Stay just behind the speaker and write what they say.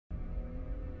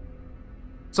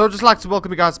So I'd just like to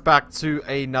welcome you guys back to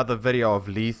another video of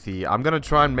Lethe. I'm gonna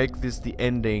try and make this the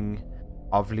ending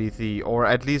of Lethe, or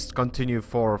at least continue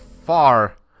for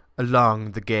far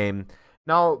along the game.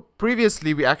 Now,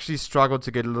 previously we actually struggled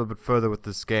to get a little bit further with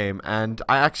this game, and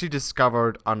I actually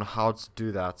discovered on how to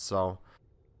do that, so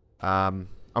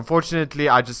unfortunately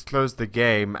I just closed the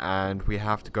game and we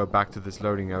have to go back to this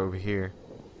loading over here.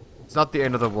 It's not the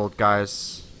end of the world,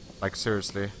 guys, like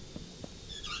seriously.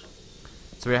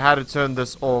 So we had to turn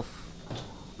this off.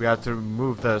 We had to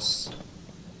remove this.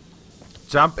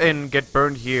 Jump in, get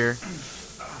burned here.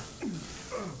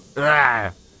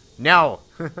 Ah, no!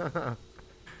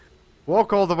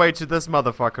 Walk all the way to this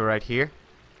motherfucker right here.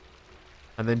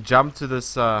 And then jump to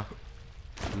this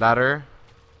ladder.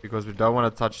 Because we don't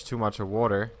want to touch too much of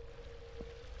water.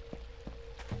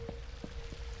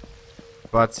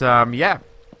 But yeah.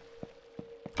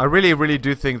 I really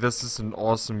do think this is an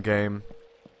awesome game.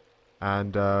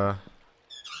 And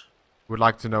would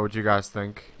like to know what you guys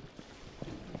think.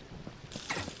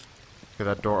 Okay,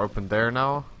 that door opened there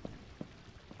now.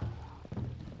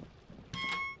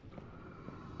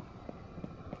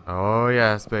 Oh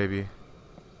yes, baby.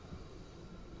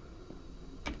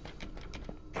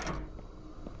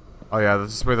 Oh yeah,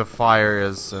 this is where the fire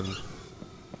is, and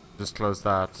just close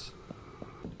that.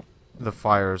 The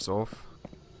fire is off.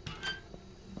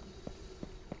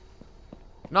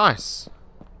 Nice.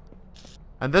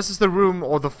 And this is the room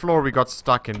or the floor we got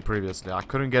stuck in previously. I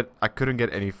couldn't get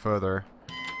any further.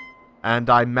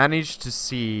 And I managed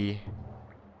to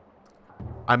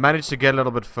get a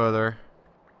little bit further.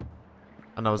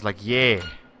 And I was like, yeah.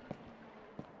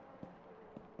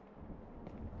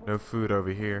 No food over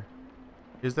here.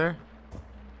 Is there?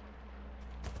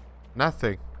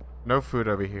 Nothing. No food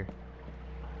over here.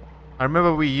 I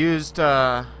remember we used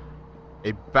a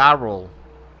barrel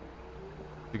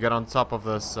to get on top of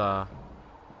this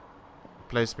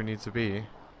place we need to be.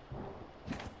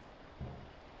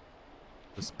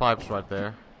 There's pipes right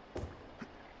there.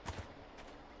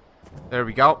 There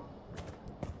we go.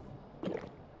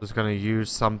 Just gonna use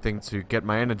something to get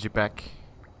my energy back.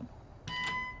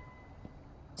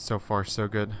 So far so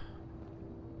good.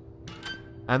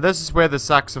 And this is where the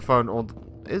saxophone, or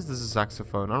is this a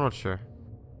saxophone? I'm not sure.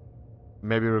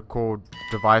 Maybe a record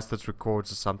device that records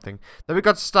or something. Then we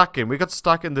got stuck in. We got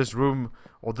stuck in this room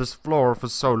or this floor for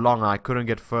so long I couldn't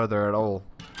get further at all.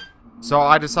 So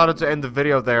I decided to end the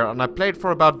video there, and I played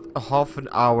for about a half an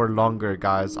hour longer,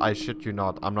 guys. I shit you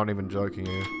not. I'm not even joking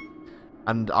you.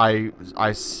 And I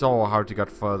saw how to get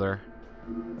further.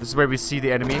 This is where we see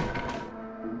the enemy.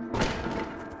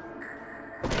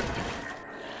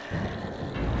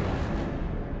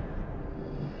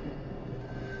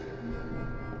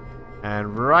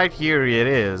 And right here it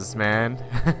is, man.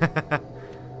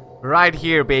 Right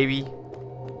here, baby.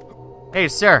 Hey,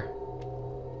 sir.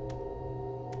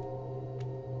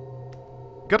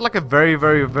 Got like a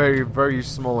very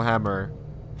small hammer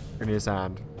in his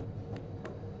hand.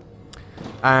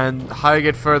 And how you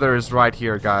get further is right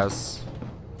here, guys.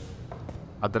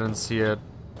 I didn't see it.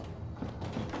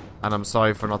 And I'm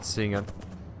sorry for not seeing it.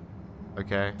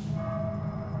 Okay.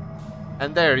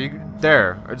 And there,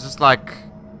 it's just like...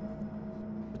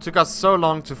 It took us so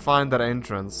long to find that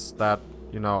entrance that,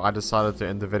 you know, I decided to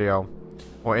end the video.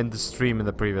 Or end the stream in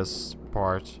the previous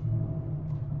part.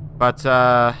 But,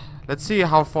 let's see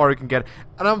how far we can get.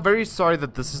 And I'm very sorry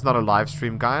that this is not a live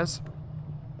stream, guys.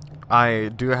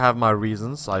 I do have my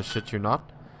reasons, I shit you not.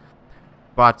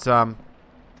 But, the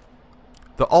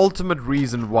ultimate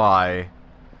reason why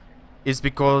is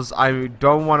because I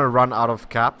don't want to run out of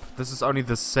cap. This is only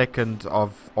the 2nd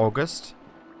of August.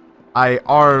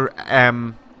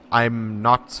 I'm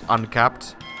not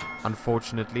uncapped,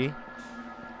 unfortunately.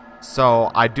 So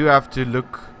I do have to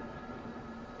look,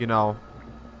 you know,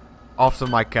 after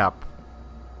my cap.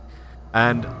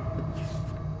 And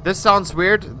this sounds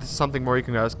weird. This is something more you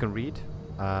guys can read.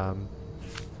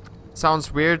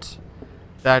 Sounds weird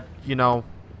that, you know,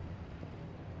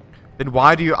 then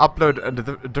why do you upload at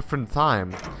a different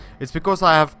time? It's because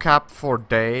I have cap for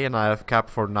day and I have cap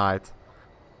for night.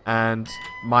 And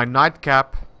my night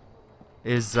cap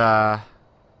is,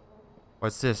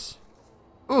 what's this?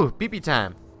 Ooh, pee-pee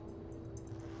time.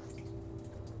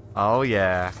 Oh,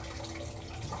 yeah.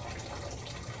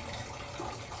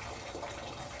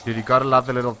 Dude, you gotta love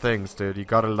the little things, dude. You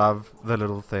gotta love the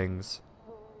little things.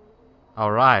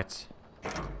 Alright.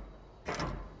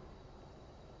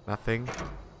 Nothing.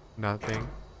 Nothing.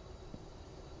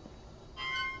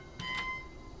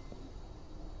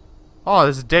 Oh,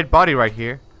 there's a dead body right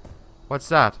here. What's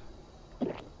that?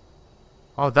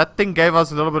 Oh, that thing gave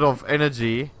us a little bit of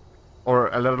energy. Or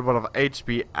a little bit of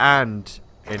HP and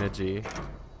energy.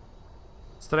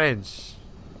 strange.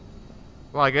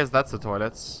 Well, I guess that's the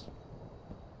toilets.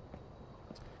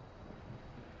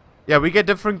 Yeah, we get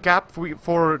different gap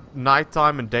for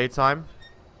nighttime and daytime.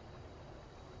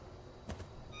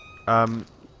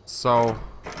 So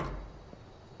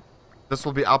this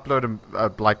will be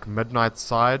uploaded like midnight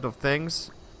side of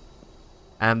things,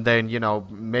 and then, you know,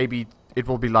 maybe it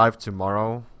will be live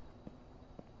tomorrow.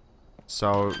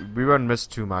 So we won't miss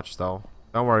too much though.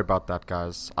 Don't worry about that,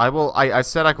 guys. I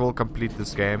said I will complete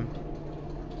this game.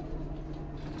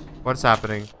 What's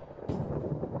happening?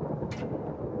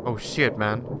 Oh shit,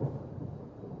 man.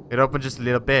 It opened just a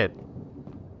little bit.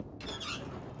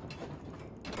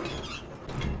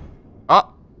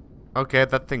 Oh! Okay,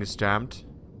 that thing is jammed.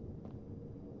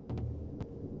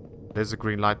 There's a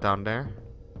green light down there.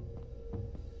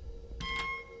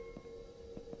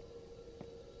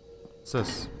 What's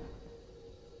this?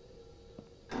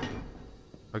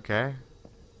 Okay.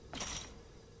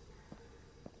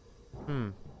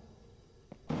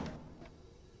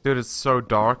 Dude, it's so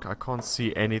dark. I can't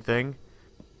see anything.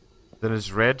 Then it's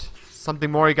red.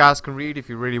 Something more you guys can read if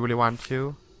you really, really want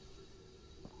to.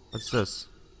 What's this?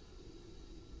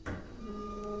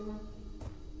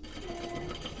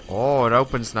 Oh, it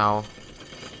opens now.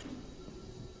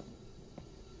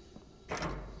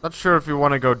 Not sure if you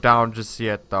want to go down just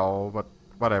yet though, but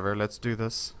whatever, let's do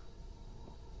this.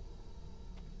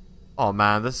 Oh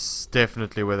man, this is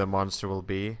definitely where the monster will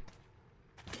be.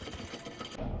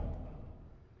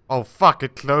 Oh fuck,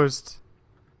 it closed.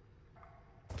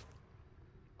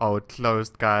 Oh, it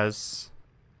closed, guys.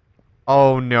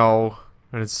 Oh no.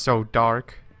 And it's so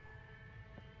dark.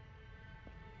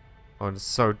 Oh, it's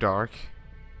so dark.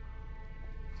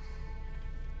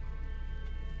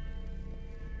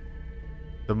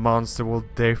 The monster will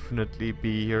definitely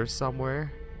be here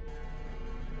somewhere.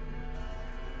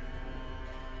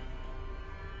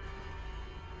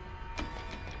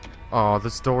 Oh,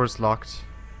 this door is locked.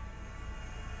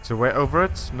 So we're over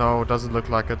it? No, it doesn't look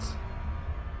like it.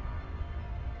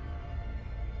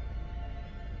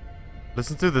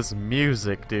 Listen to this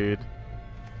music, dude.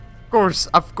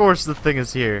 Of course the thing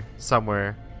is here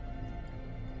somewhere.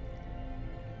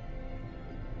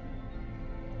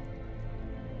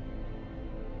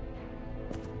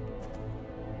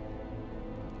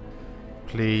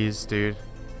 Please, dude.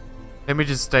 Let me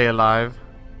just stay alive.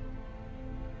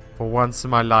 For once in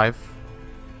my life.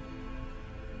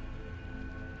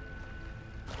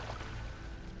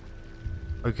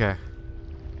 Okay.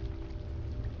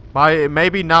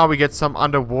 Maybe now we get some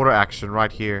underwater action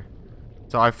right here.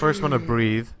 So I first want to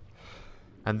breathe.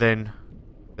 And then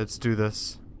let's do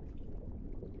this.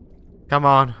 Come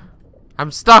on.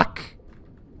 I'm stuck.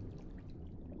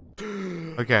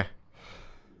 Okay.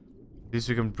 At least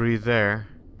we can breathe there.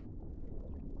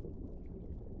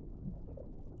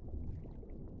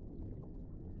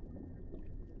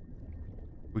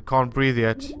 We can't breathe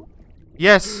yet.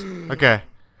 Yes! Okay.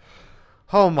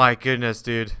 Oh my goodness,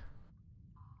 dude.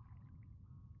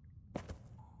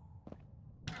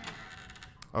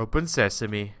 Open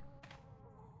sesame.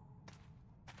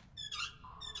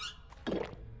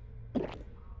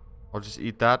 I'll just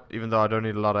eat that, even though I don't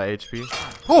need a lot of HP.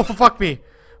 Oh, for fuck me!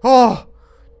 Oh!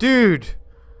 Dude!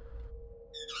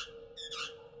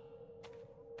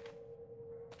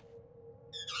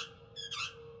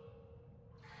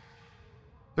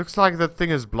 Looks like that thing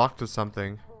is blocked or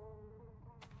something.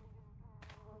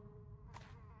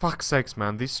 Fuck's sakes,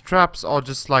 man. These traps are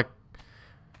just like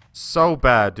so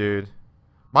bad, dude.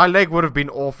 My leg would have been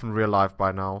off in real life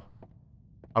by now.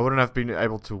 I wouldn't have been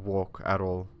able to walk at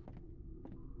all.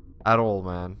 At all,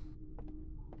 man.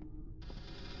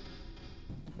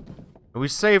 We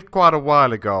saved quite a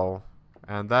while ago.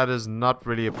 And that is not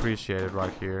really appreciated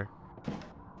right here.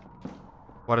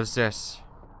 What is this?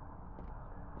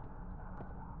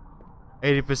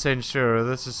 80% sure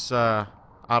this is out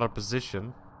of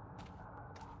position.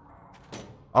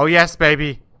 Oh yes,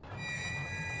 baby!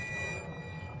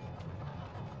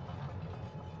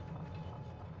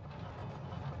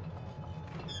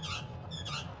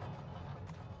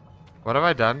 What have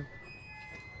I done?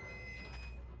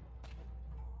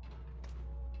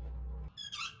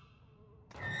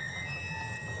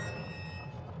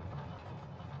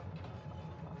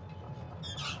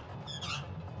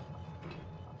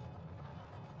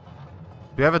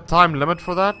 Do you have a time limit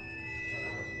for that?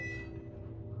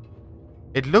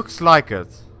 It looks like it.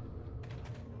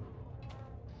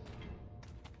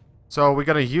 So we're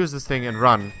gonna use this thing and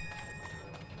run.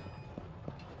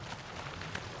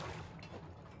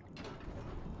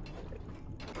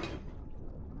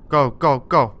 Go, go,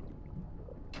 go.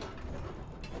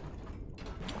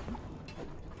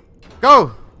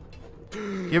 Go!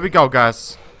 Here we go,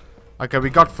 guys. Okay,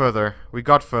 we got further. We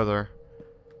got further.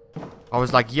 I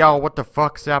was like, yo, what the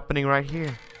fuck's happening right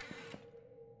here?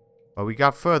 But we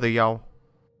got further, yo.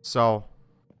 So,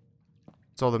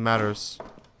 that's all that matters.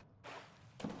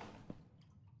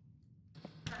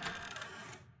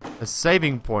 A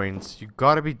saving point. You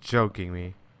gotta be joking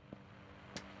me.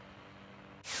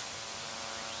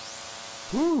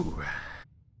 Woo.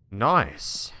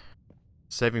 Nice.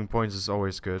 Saving points is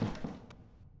always good.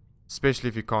 Especially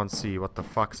if you can't see what the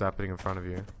fuck's happening in front of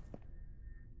you.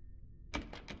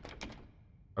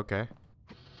 Okay.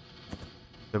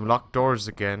 Them locked doors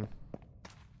again.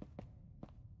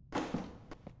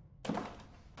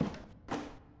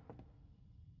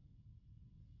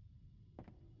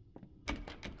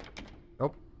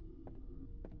 Nope.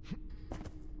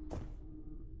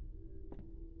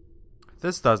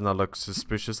 This does not look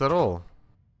suspicious at all.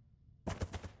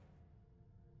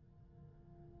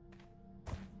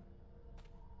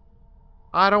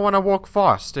 I don't want to walk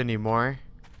fast anymore.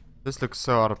 This looks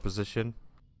so out of position.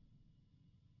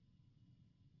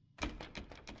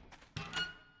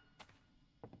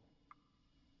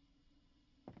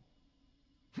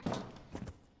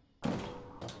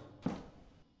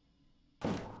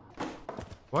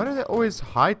 Why do they always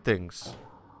hide things?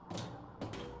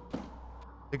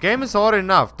 The game is hard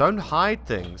enough. Don't hide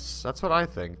things. That's what I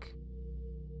think.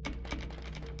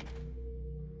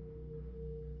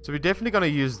 So we're definitely gonna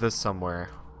use this somewhere.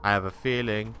 I have a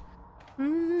feeling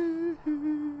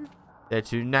that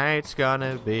tonight's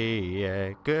gonna be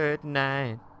a good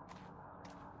night.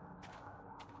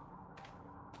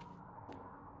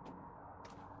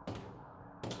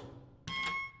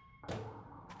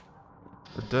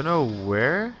 I don't know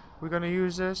where we're gonna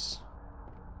use this.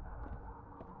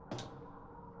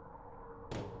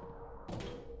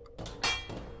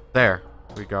 There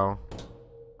we go.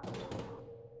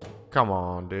 Come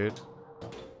on, dude.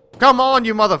 Come on,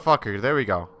 you motherfucker. There we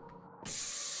go.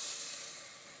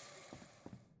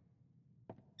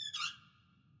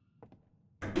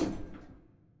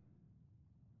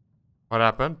 What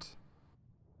happened?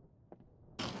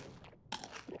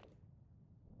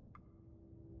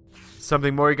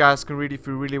 Something more you guys can read if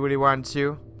you really want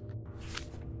to.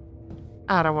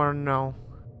 I don't want to know.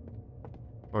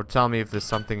 Or tell me if there's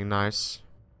something nice.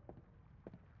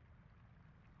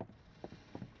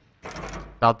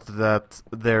 Doubt that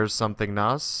there's something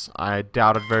nice. I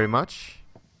doubt it very much.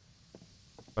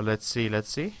 But let's see, let's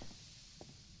see.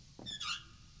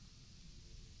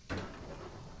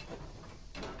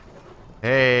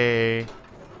 Hey.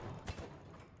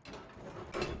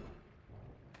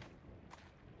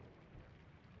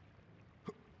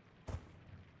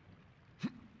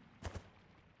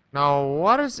 Now,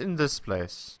 what is in this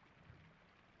place?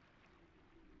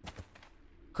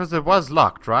 Because it was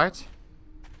locked, right?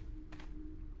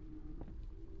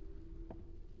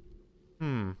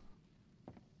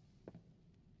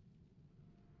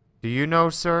 Do you know,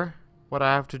 sir, what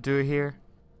I have to do here?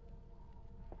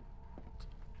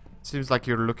 Seems like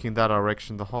you're looking that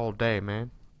direction the whole day,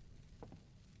 man.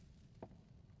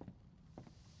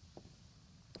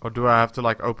 Or do I have to,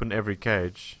 like, open every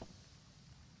cage?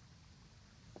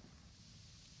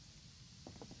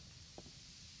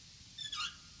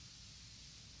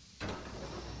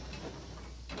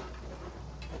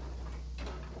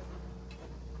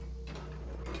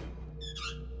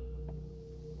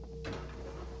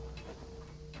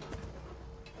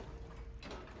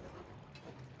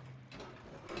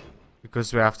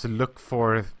 Because we have to look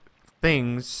for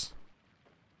things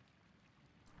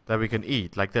that we can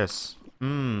eat, like this.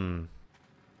 And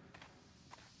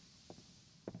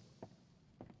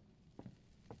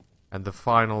the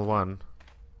final one.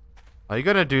 Are you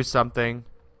gonna do something?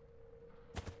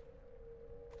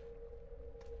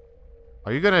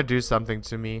 Are you gonna do something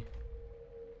to me?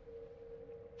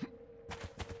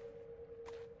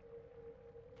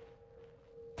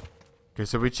 Okay,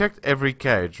 so we checked every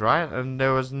cage, right? And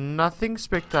there was nothing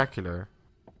spectacular.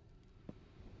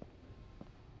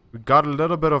 We got a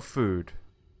little bit of food.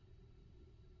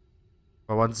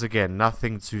 But once again,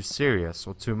 nothing too serious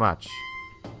or too much.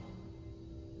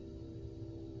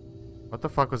 What the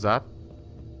fuck was that?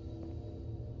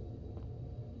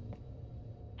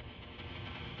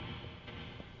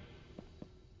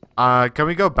 Can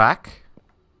we go back?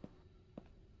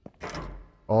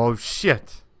 Oh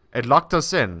shit. It locked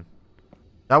us in.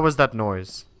 That was that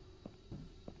noise.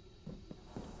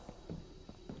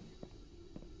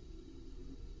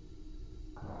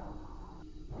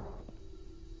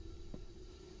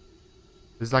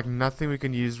 There's like nothing we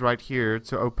can use right here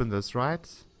to open this, right?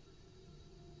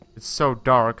 It's so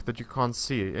dark that you can't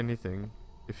see anything,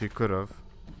 if you could have.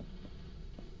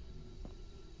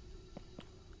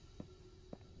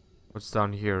 What's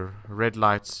down here? Red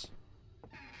lights.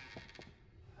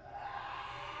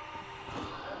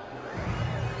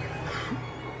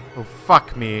 Oh,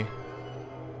 fuck me.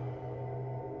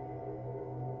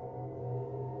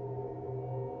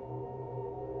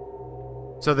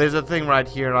 So there's a thing right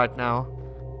here right now.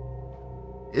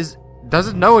 Does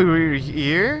it know we're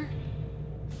here?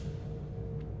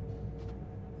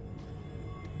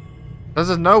 Does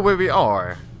it know where we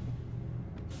are?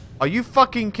 Are you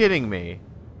fucking kidding me?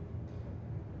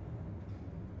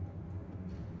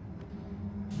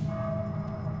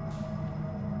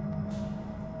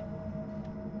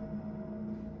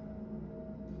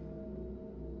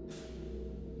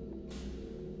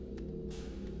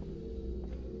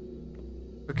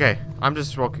 Okay, I'm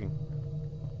just walking.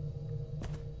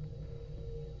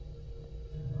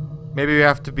 Maybe we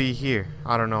have to be here.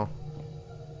 I don't know.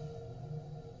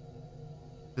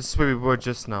 This is where we were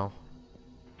just now.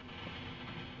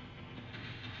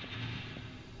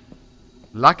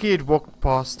 Lucky it walked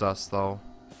past us, though.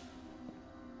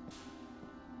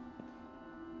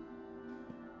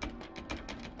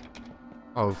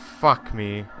 Oh, fuck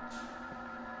me.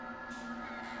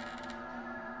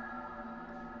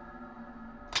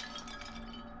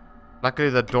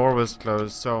 Luckily the door was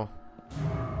closed, so...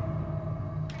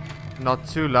 Not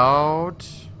too loud.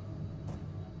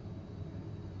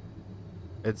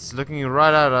 It's looking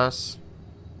right at us.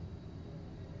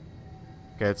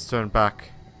 Okay, it's turned back.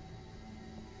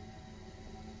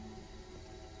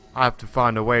 I have to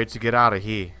find a way to get out of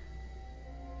here.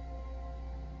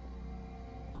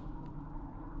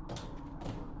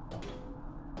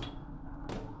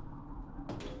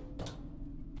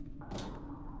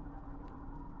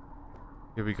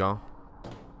 Here we go.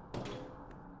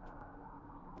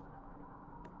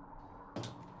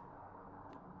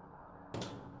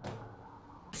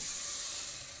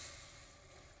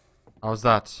 How's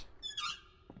that?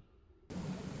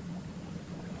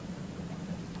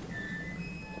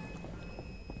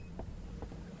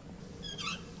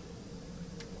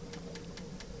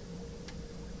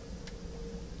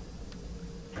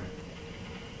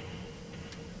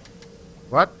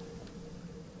 What?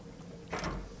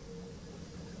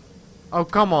 Oh,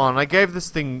 come on. I gave this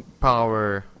thing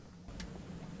power.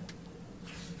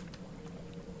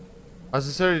 I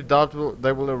sincerely doubt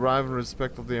they will arrive in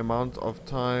respect of the amount of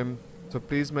time. So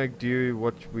please make do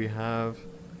what we have.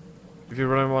 If you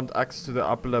really want access to the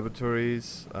upper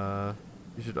laboratories,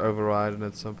 you should override, and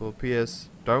it's simple. P.S.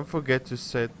 Don't forget to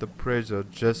set the pressure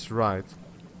just right.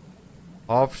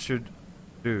 Half should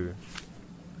do.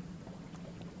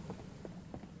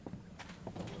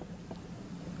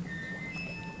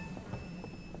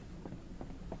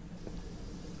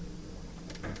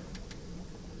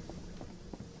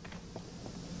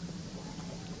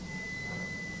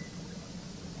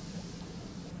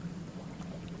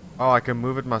 Oh, I can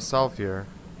move it myself here.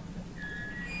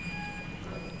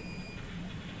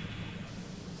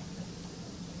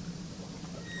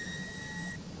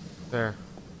 There.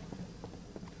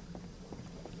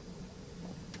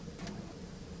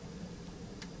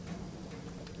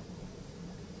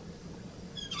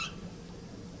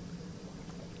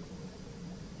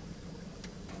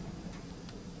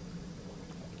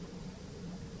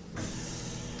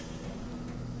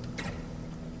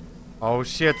 Oh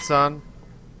shit, son.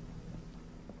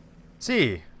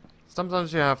 See,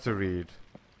 sometimes you have to read.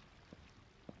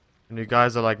 And you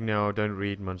guys are like, no, don't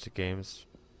read much of games.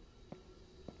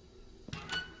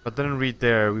 But didn't read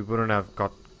there, we wouldn't have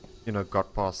got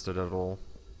past it at all.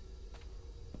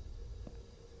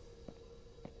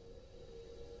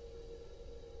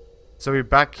 So we're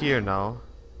back here now.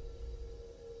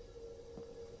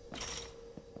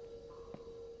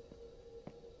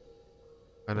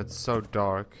 And it's so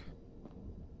dark.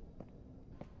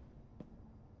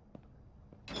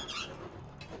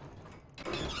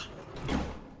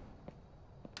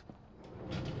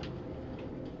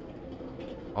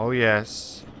 Oh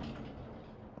yes.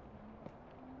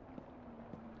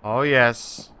 Oh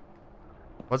yes.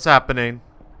 What's happening?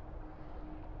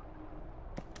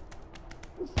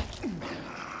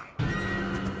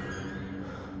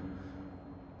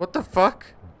 What the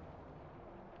fuck?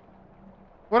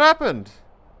 What happened?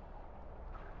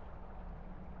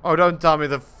 Oh, don't tell me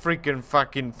the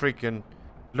freaking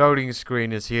loading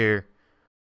screen is here.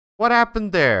 What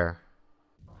happened there?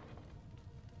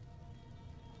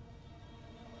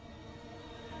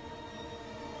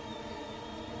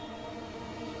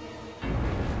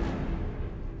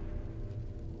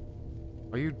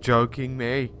 Are you joking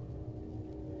me?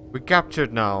 We're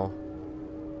captured now.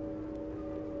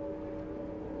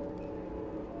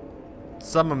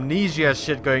 Some amnesia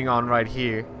shit going on right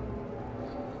here.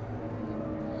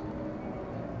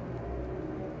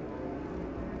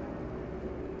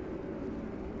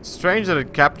 Strange that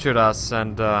it captured us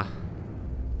and,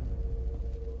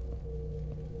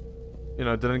 you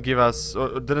know, didn't give us,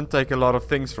 or didn't take a lot of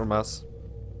things from us.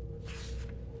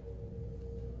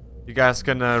 You guys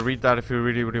can read that if you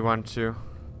really, really want to.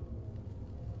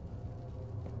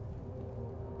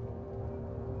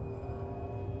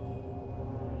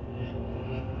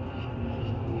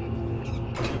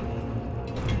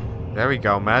 There we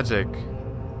go, magic.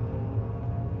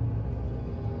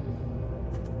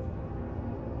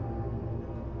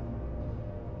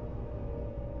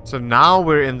 So now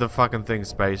we're in the fucking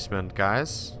thing's basement,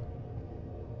 guys.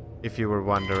 If you were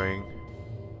wondering.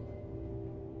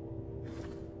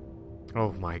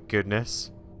 Oh my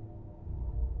goodness.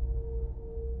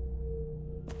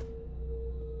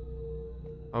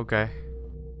 Okay.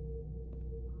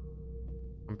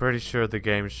 I'm pretty sure the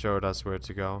game showed us where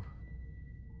to go.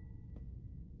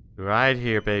 Right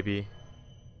here, baby.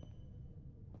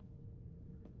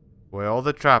 Where all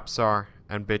the traps are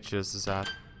and bitches is at.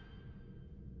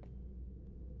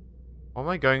 Why am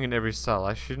I going in every cell?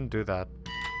 I shouldn't do that.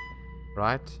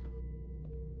 Right?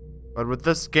 But with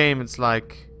this game, it's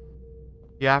like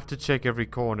you have to check every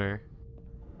corner.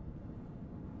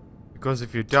 Because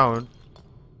if you don't...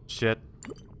 Shit.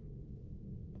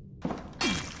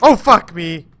 Oh, fuck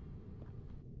me!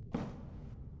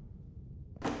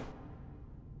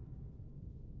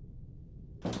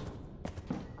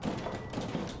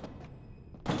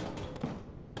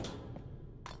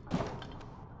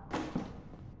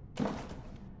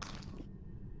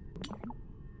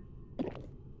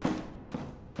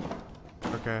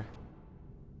 Okay. Is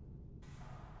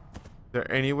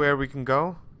there anywhere we can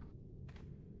go?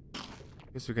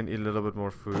 Guess we can eat a little bit more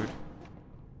food.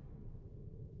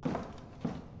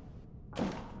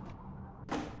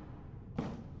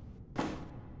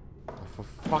 Oh, for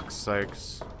fuck's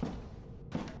sakes.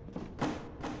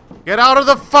 Get out of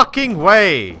the fucking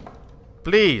way!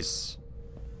 Please.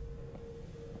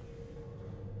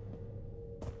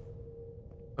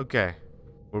 Okay.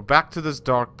 We're back to this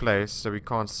dark place, so we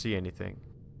can't see anything.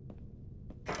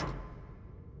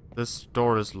 This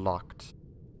door is locked.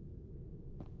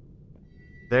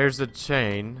 There's a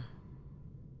chain.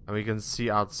 And we can see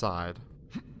outside.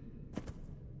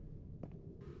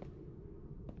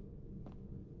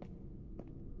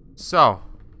 So.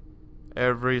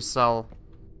 Every cell.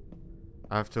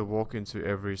 I have to walk into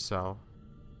every cell.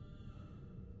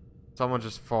 Someone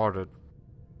just farted.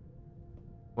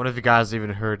 One of you guys even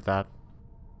heard that.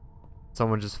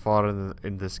 Someone just farted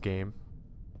in this game.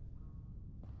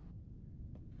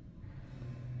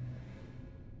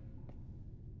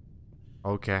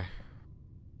 Okay.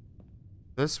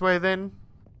 This way then?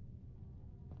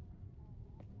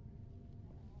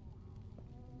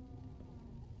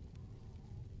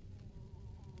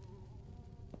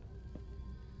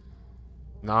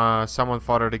 Nah, someone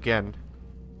farted again.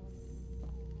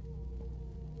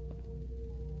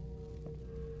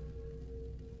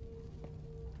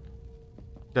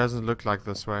 Doesn't look like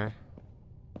this way.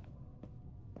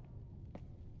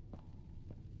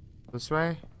 This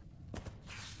way?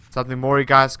 Something more you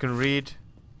guys can read?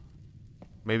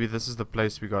 Maybe this is the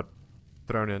place we got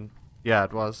thrown in. Yeah,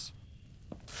 it was.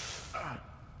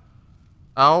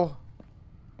 Ow.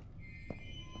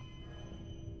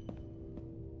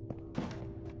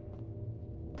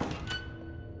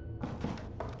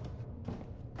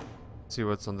 See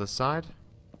what's on this side.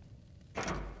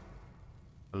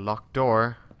 A locked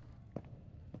door.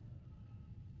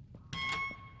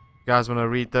 You guys wanna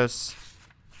read this?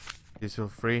 Please feel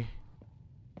free.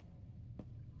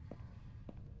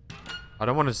 I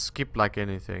don't want to skip like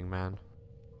anything, man.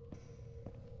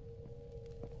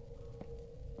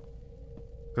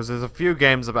 Because there's a few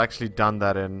games I've actually done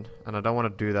that in, and I don't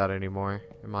want to do that anymore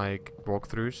in my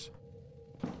walkthroughs.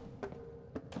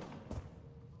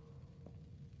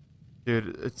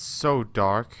 Dude, it's so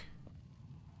dark.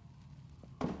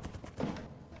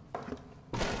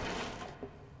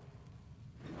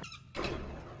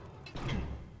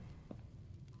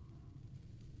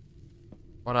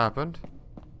 What happened?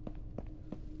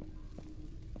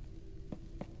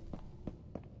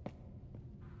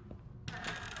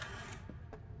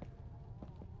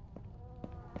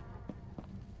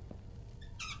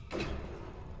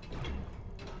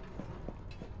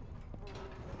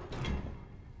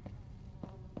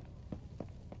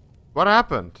 What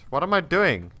happened? What am I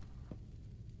doing?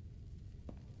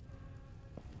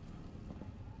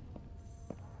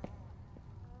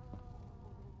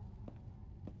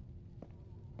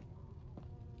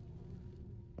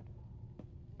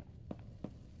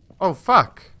 Oh,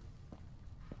 fuck.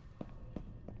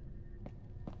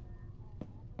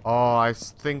 Oh, I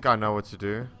think I know what to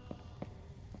do.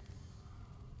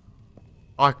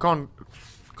 Oh, I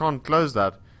can't close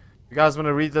that. You guys want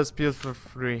to read this? Feel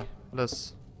free.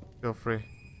 Let's feel free.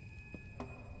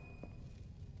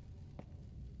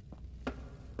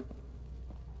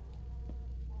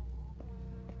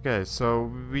 Okay,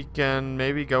 so we can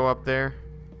maybe go up there.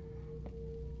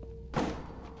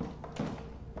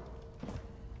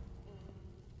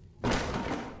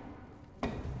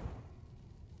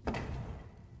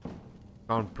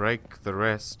 Can't break the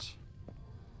rest.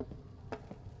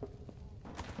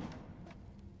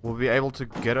 Will we be able to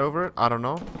get over it? I don't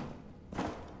know.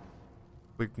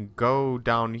 We can go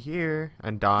down here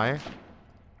and die.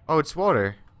 Oh, it's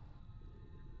water.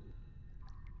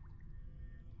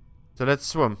 So let's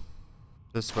swim.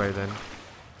 This way then.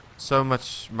 So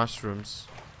much mushrooms.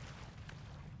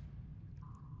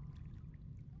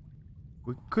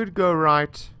 We could go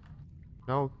right.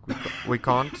 No, we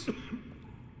can't.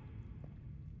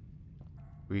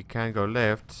 We can go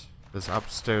left. There's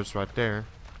upstairs right there.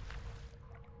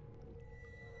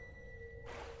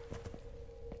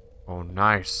 Oh,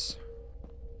 nice.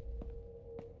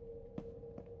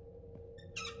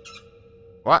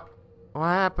 What? What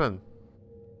happened?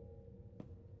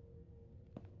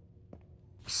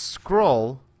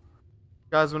 Scroll?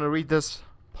 You guys wanna read this?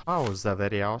 Pause the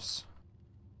videos.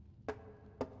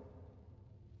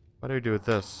 What do we do with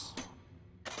this?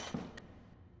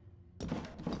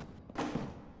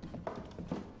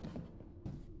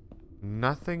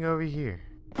 Nothing over here.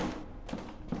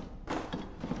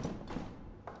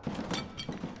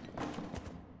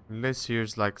 Unless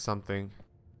here's like something.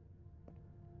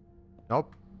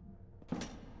 Nope.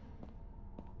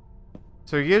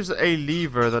 So here's a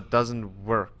lever that doesn't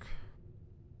work.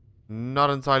 Not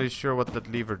entirely sure what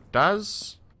that lever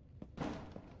does.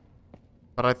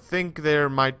 But I think there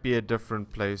might be a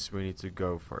different place we need to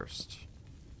go first.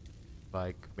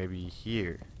 Like maybe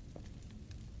here.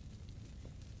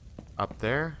 Up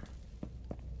there.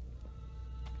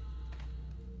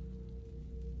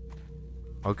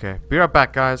 Okay, be right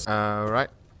back, guys. Right.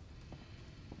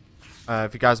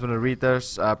 If you guys want to read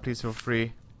this, please feel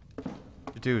free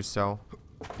to do so.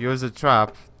 Use a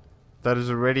trap that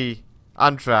is already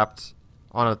untrapped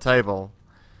on a table.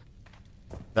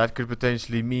 That could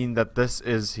potentially mean that this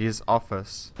is his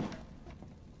office.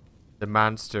 The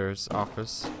monster's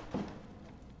office.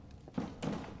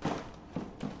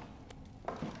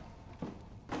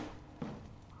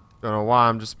 Don't know why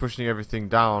I'm just pushing everything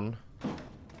down.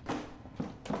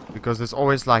 Because there's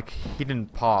always like hidden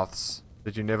paths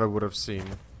that you never would have seen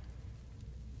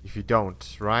if you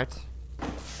don't, right?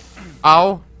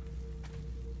 Ow!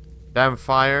 Damn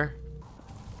fire.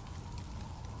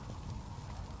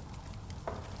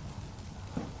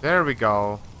 There we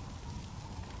go.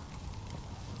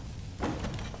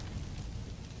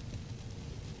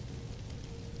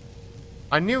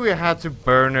 I knew we had to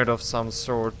burn it of some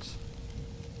sort.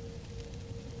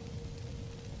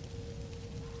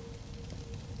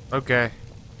 Okay.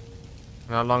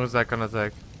 How long is that gonna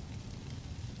take?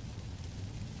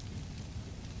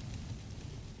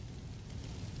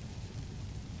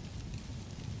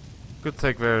 Could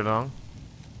take very long.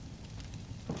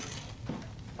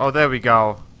 Oh, there we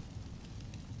go.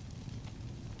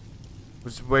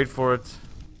 Just wait for it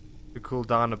to cool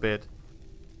down a bit.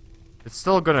 It's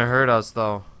still gonna hurt us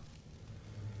though.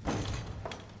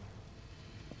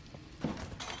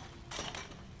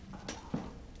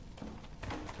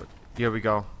 Here we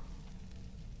go.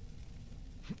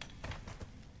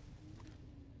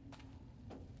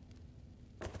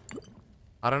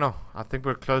 I don't know. I think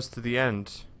we're close to the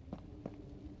end.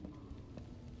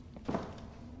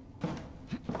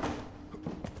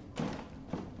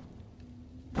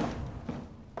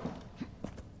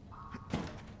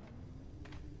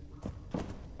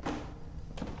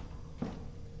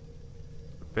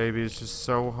 Baby, it's just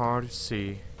so hard to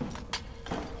see.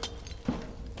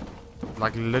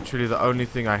 Like literally the only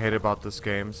thing I hate about this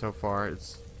game so far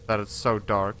is that it's so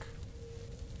dark.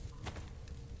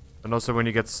 And also when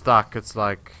you get stuck, it's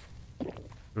like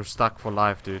you're stuck for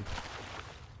life, dude.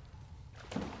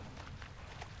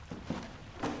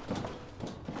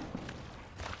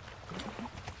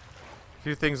 A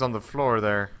few things on the floor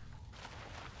there.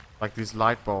 Like these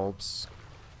light bulbs.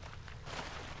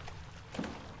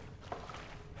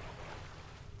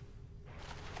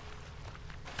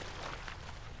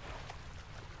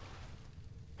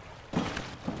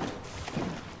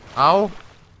 Ow!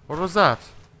 What was that?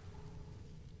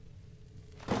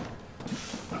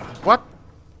 What?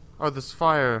 Oh, this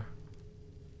fire.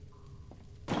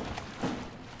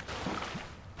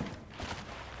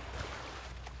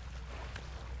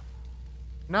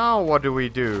 Now what do we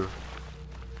do?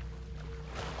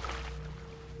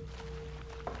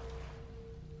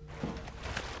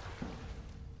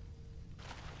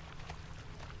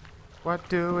 What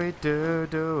do we do?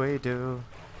 Do we do?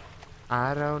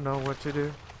 I don't know what to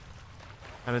do.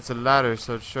 And it's a ladder,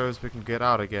 so it shows we can get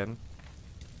out again.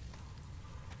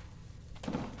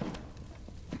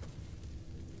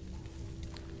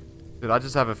 Dude, I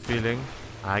just have a feeling.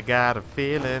 I got a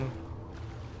feeling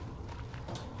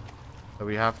that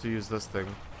we have to use this thing.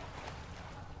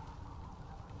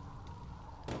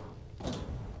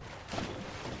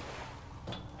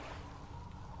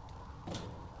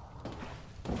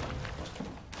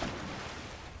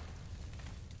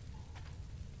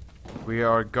 We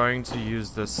are going to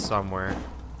use this somewhere.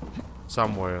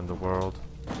 Somewhere in the world.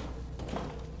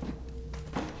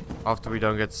 After we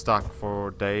don't get stuck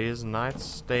for days and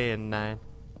nights. Day and night.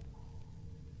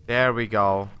 There we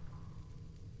go.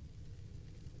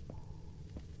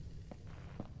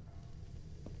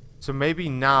 So maybe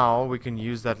now we can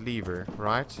use that lever,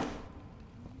 right?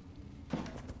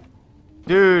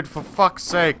 Dude, for fuck's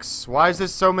sakes. Why is there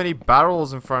so many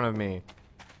barrels in front of me?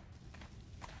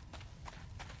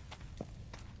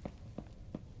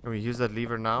 Can we use that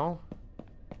lever now?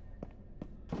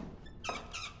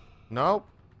 Nope.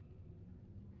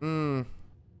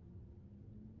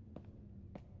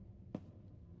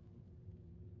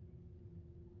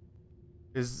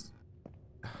 Is...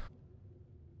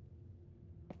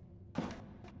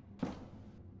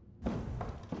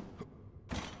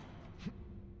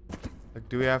 Like,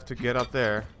 do we have to get up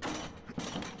there?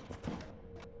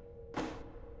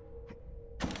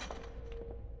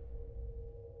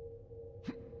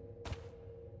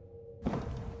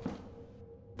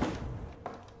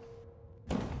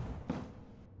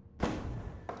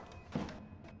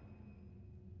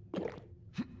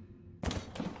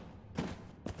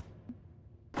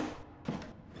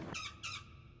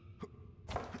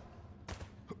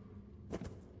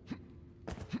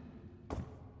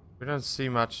 We don't see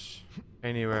much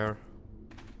anywhere.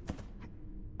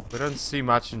 We don't see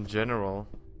much in general.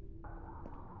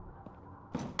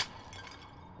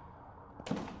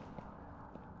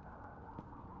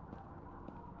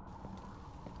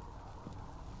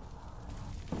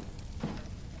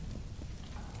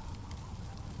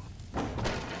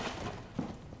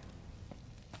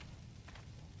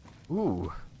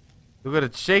 Ooh. Look at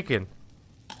it shaking.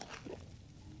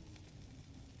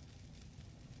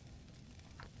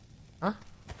 Huh?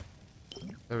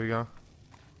 There we go.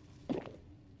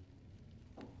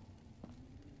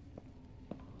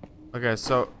 Okay,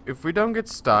 so if we don't get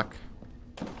stuck,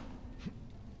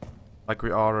 like we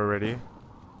are already,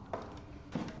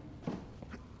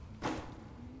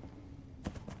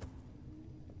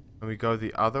 and we go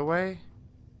the other way,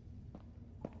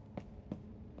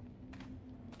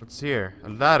 what's here? A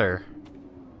ladder.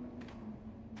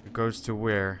 It goes to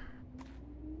where?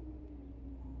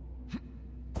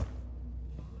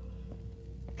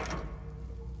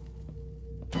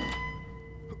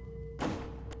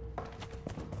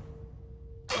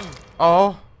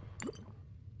 Oh.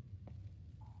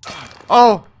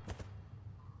 Oh.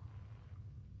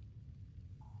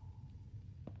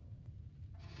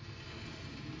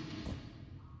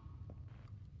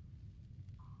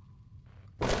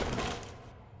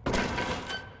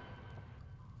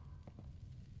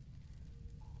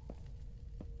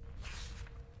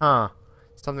 Huh.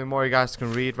 Something more you guys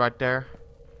can read right there.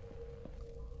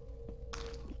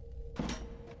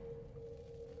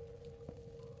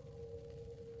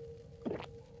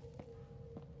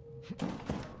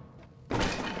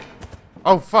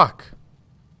 Oh, fuck.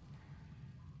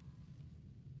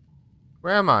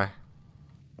 Where am I?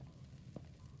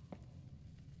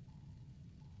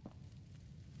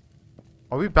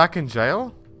 Are we back in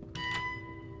jail?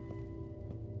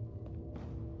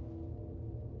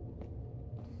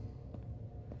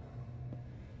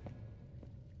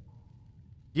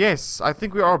 Yes, I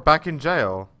think we are back in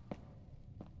jail.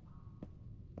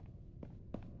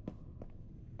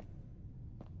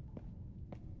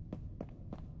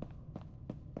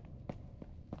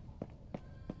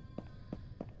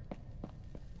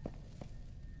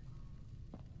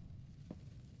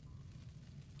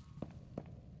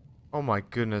 Oh my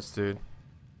goodness, dude.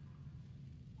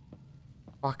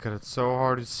 Fuck it, it's so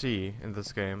hard to see in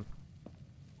this game.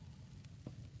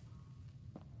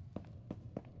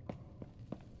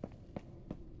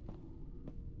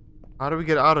 How do we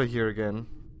get out of here again?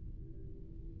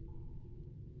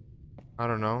 I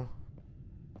don't know.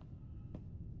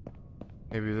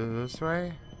 Maybe this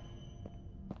way?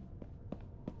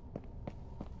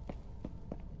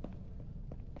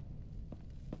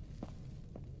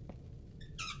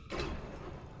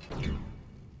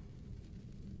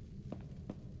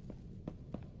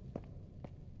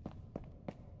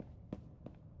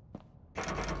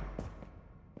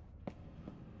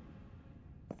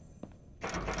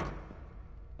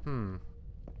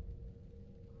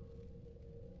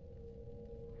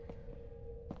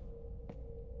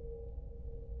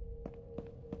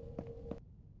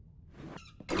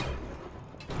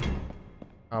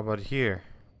 How about here?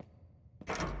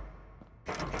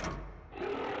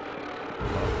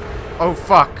 Oh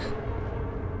fuck!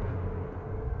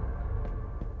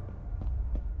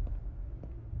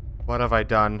 What have I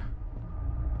done?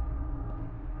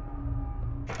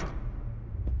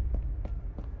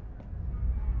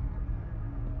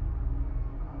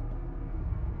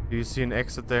 Do you see an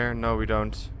exit there? No, we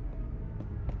don't.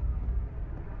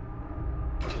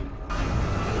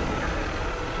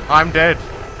 I'm dead.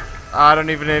 I don't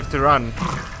even have to run.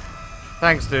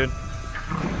 Thanks, dude.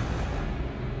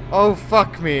 Oh,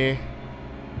 fuck me.